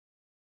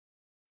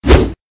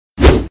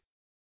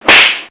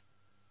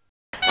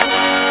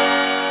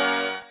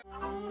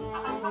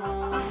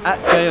At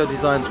JO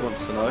Designs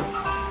wants to know,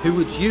 who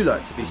would you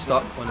like to be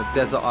stuck on a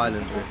desert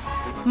island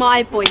with?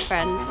 My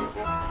boyfriend.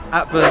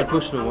 At Bernard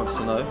Bushnell wants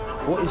to know,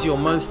 what is your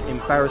most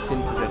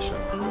embarrassing possession?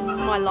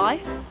 My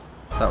life.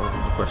 That was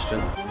the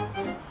question.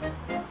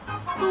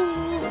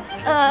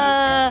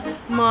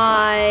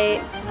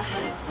 My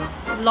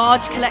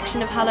large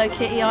collection of Hello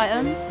Kitty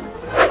items.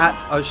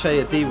 At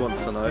O'Shea D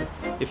wants to know,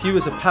 if you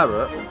was a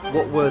parrot,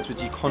 what words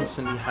would you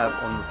constantly have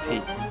on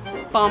repeat?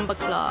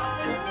 Bumbleclot.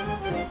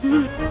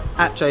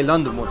 At J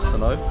London wants to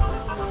know,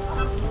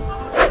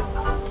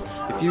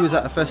 if you was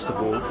at a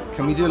festival,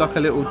 can we do like a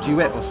little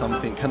duet or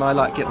something? Can I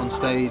like get on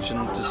stage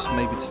and just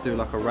maybe just do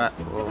like a rap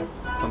or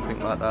something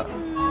like that?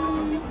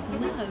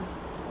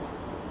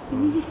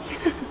 No.